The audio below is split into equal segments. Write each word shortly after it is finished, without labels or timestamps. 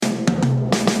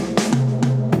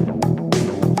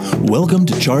Welcome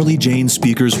to Charlie Jane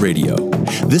Speakers Radio.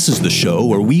 This is the show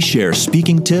where we share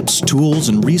speaking tips, tools,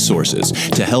 and resources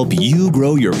to help you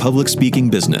grow your public speaking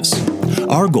business.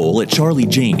 Our goal at Charlie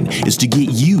Jane is to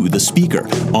get you, the speaker,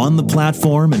 on the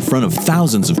platform in front of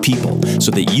thousands of people so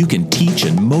that you can teach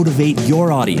and motivate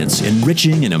your audience,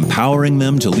 enriching and empowering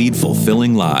them to lead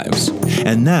fulfilling lives.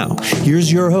 And now,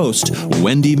 here's your host,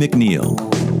 Wendy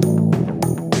McNeil.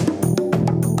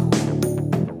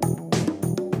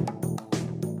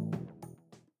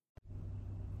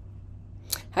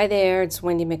 Hi there, it's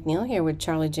Wendy McNeil here with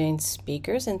Charlie Jane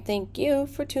Speakers, and thank you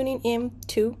for tuning in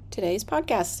to today's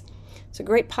podcast. It's a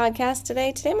great podcast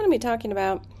today. Today I'm going to be talking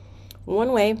about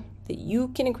one way that you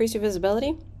can increase your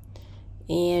visibility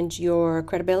and your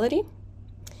credibility,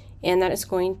 and that is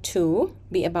going to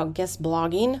be about guest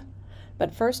blogging.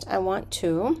 But first, I want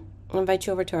to invite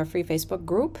you over to our free Facebook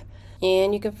group,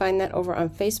 and you can find that over on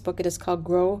Facebook. It is called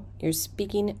Grow Your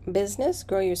Speaking Business.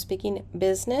 Grow Your Speaking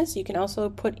Business. You can also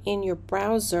put in your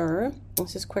browser,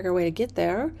 this is a quicker way to get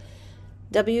there,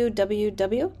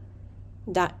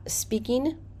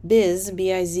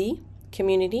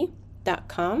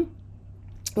 www.speakingbizcommunity.com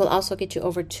will also get you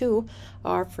over to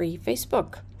our free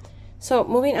Facebook. So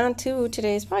moving on to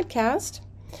today's podcast,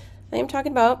 I am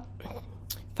talking about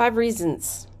 5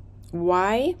 reasons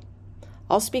why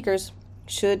all speakers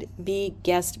should be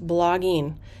guest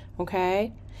blogging,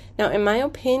 okay? Now, in my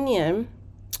opinion,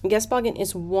 guest blogging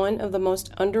is one of the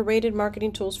most underrated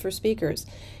marketing tools for speakers.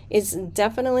 It's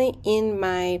definitely in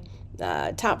my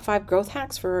top 5 growth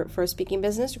hacks for a speaking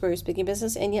business, to grow your speaking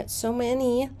business, and yet so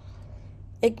many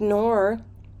ignore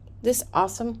this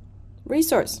awesome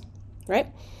resource, right?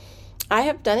 I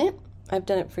have done it. I've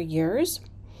done it for years.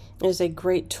 It is a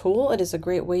great tool. It is a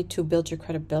great way to build your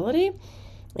credibility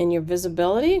and your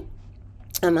visibility.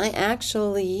 I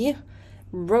actually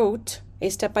wrote a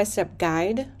step-by-step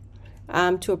guide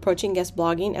to approaching guest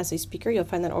blogging as a speaker. You'll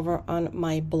find that over on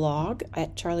my blog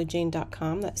at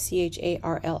charliejane.com. That's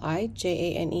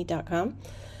CharlieJane.com.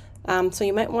 So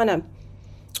you might want to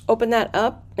open that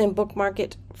up and bookmark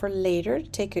it for later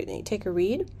to take a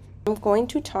read. I'm going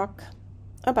to talk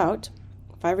about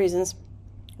 5 reasons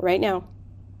right now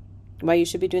why you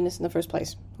should be doing this in the first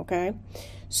place, okay?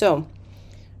 So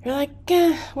you're like,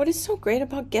 what is so great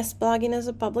about guest blogging as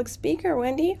a public speaker,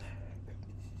 Wendy?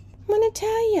 I'm going to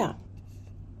tell you.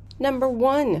 Number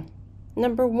one,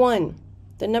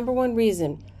 the number one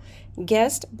reason,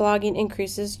 guest blogging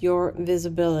increases your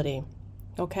visibility,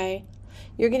 okay?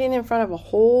 You're getting in front of a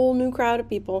whole new crowd of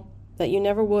people that you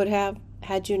never would have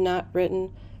had you not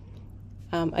written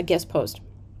a guest post,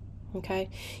 okay?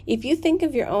 If you think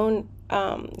of your own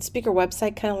speaker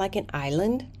website kind of like an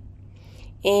island,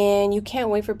 and you can't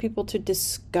wait for people to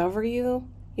discover you,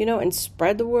 and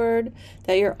spread the word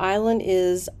that your island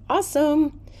is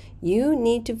awesome, you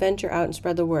need to venture out and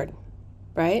spread the word,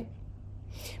 right?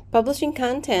 Publishing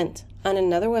content on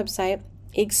another website,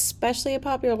 especially a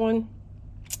popular one,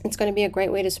 it's going to be a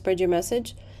great way to spread your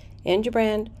message and your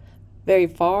brand very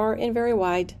far and very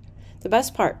wide. The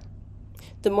best part,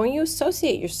 the more you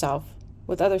associate yourself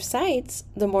with other sites,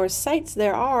 the more sites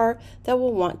there are that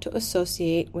will want to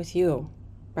associate with you.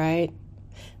 Right?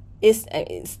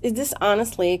 This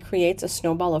honestly creates a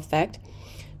snowball effect.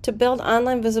 To build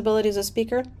online visibility as a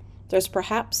speaker, there's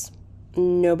perhaps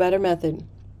no better method.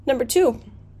 Number 2,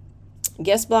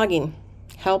 guest blogging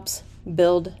helps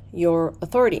build your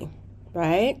authority,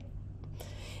 right?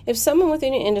 If someone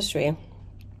within your industry,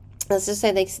 let's just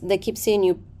say they keep seeing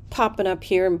you popping up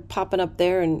here and popping up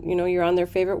there, and you're on their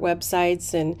favorite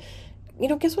websites, and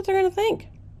guess what they're going to think?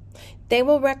 They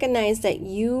will recognize that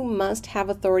you must have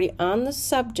authority on the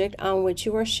subject on which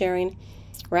you are sharing,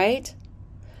 right?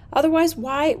 Otherwise,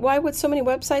 why would so many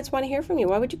websites want to hear from you?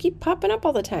 Why would you keep popping up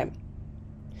all the time?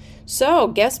 So,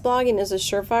 guest blogging is a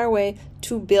surefire way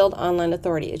to build online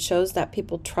authority. It shows that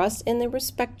people trust and they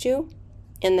respect you,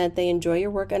 and that they enjoy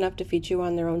your work enough to feature you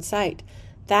on their own site.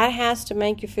 That has to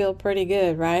make you feel pretty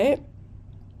good, right?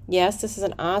 Yes, this is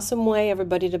an awesome way,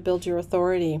 everybody, to build your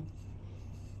authority.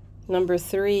 Number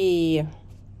 3,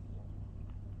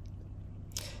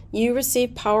 you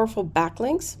receive powerful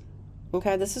backlinks.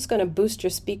 Okay, this is going to boost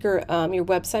your your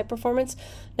website performance.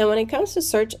 Now, when it comes to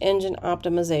search engine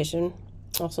optimization,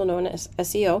 also known as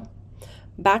SEO,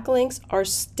 backlinks are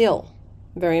still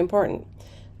very important.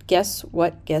 Guess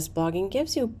what guest blogging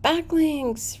gives you?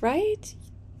 Backlinks, right?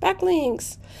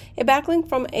 Backlinks. A backlink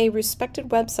from a respected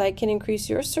website can increase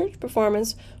your search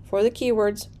performance for the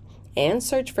keywords and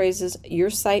search phrases your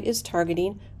site is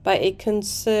targeting by a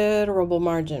considerable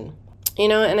margin.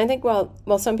 And I think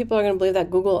while some people are going to believe that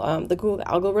the Google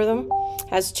algorithm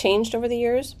has changed over the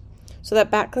years, so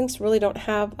that backlinks really don't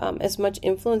have as much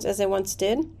influence as they once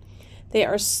did, they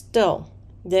are still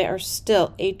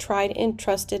a tried and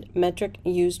trusted metric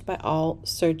used by all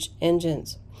search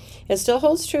engines. It still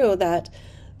holds true that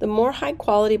the more high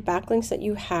quality backlinks that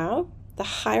you have, the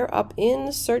higher up in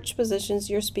the search positions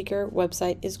your speaker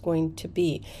website is going to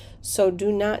be. So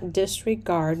do not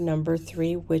disregard number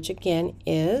 3, which again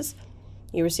is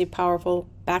you receive powerful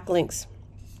backlinks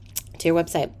to your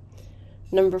website.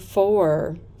 Number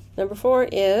 4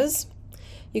 is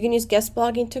you can use guest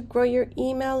blogging to grow your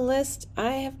email list.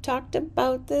 I have talked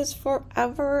about this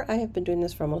forever. I have been doing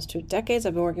this for almost 2 decades.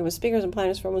 I've been working with speakers and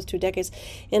planners for almost 2 decades.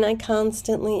 And I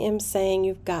constantly am saying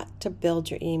you've got to build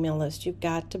your email list. You've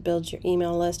got to build your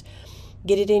email list.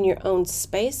 Get it in your own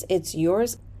space. It's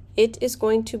yours. It is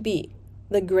going to be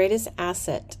the greatest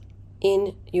asset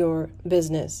in your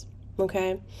business.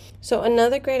 Okay? So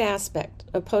another great aspect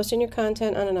of posting your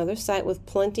content on another site with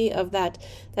plenty of that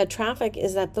traffic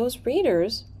is that those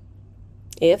readers,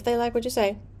 if they like what you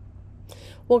say,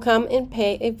 will come and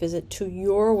pay a visit to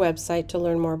your website to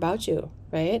learn more about you,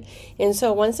 right? And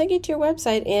so once they get to your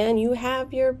website and you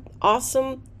have your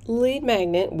awesome lead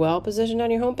magnet well positioned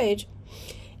on your homepage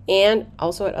and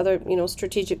also at other,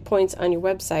 strategic points on your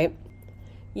website,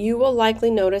 you will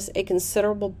likely notice a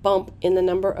considerable bump in the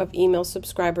number of email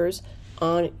subscribers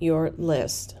on your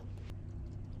list.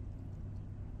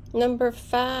 Number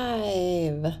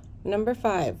five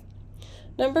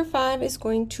is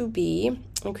going to be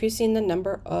increasing the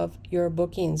number of your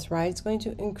bookings, right? It's going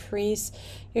to increase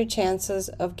your chances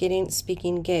of getting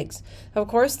speaking gigs. Of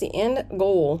course, the end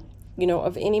goal,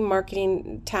 of any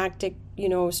marketing tactic,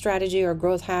 strategy or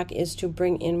growth hack is to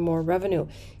bring in more revenue.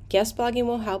 Guest blogging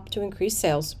will help to increase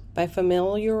sales by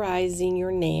familiarizing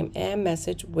your name and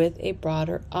message with a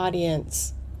broader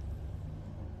audience.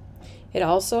 It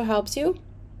also helps you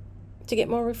to get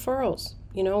more referrals,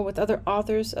 with other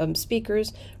authors,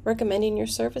 speakers recommending your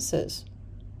services.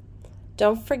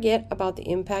 Don't forget about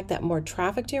the impact that more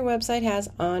traffic to your website has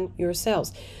on your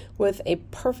sales. With a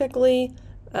perfectly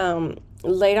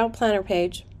laid out planner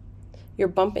page, your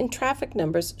bump in traffic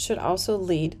numbers should also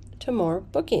lead to more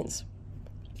bookings.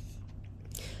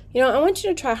 I want you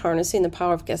to try harnessing the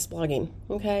power of guest blogging,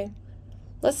 okay?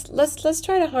 Let's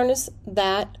try to harness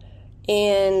that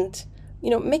and,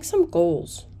 make some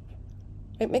goals.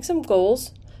 Right? Make some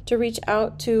goals to reach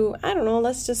out to,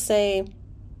 let's just say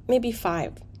maybe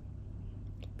 5.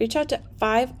 Reach out to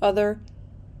 5 other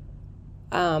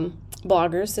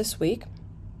bloggers this week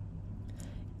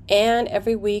and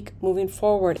every week moving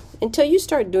forward until you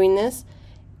start doing this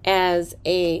as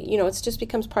it just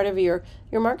becomes part of your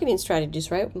marketing strategies,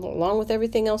 right? Along with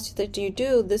everything else that you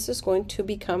do, this is going to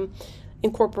become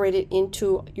incorporated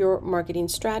into your marketing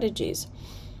strategies,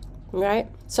 right?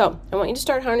 So I want you to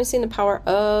start harnessing the power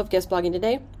of guest blogging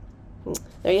today.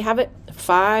 There you have it.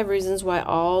 5 reasons why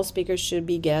all speakers should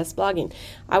be guest blogging.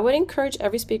 I would encourage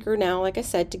every speaker now, like I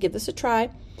said, to give this a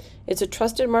try. It's a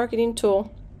trusted marketing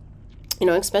tool,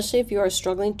 especially if you are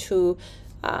struggling to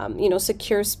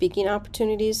secure speaking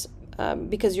opportunities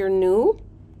because you're new.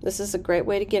 This is a great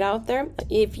way to get out there.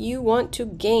 If you want to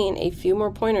gain a few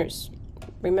more pointers,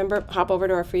 remember, hop over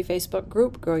to our free Facebook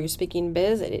group, Grow Your Speaking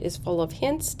Biz. It is full of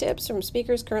hints, tips from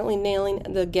speakers currently nailing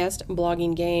the guest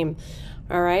blogging game.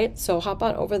 All right, so hop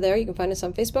on over there. You can find us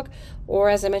on Facebook, or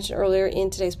as I mentioned earlier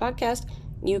in today's podcast,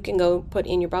 you can go put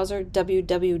in your browser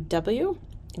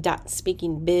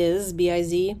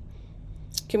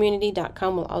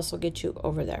www.speakingbiz.community.com will also get you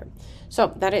over there.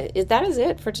 So that is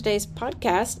it for today's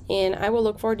podcast, and I will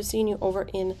look forward to seeing you over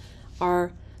in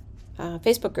our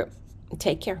Facebook group.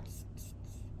 Take care.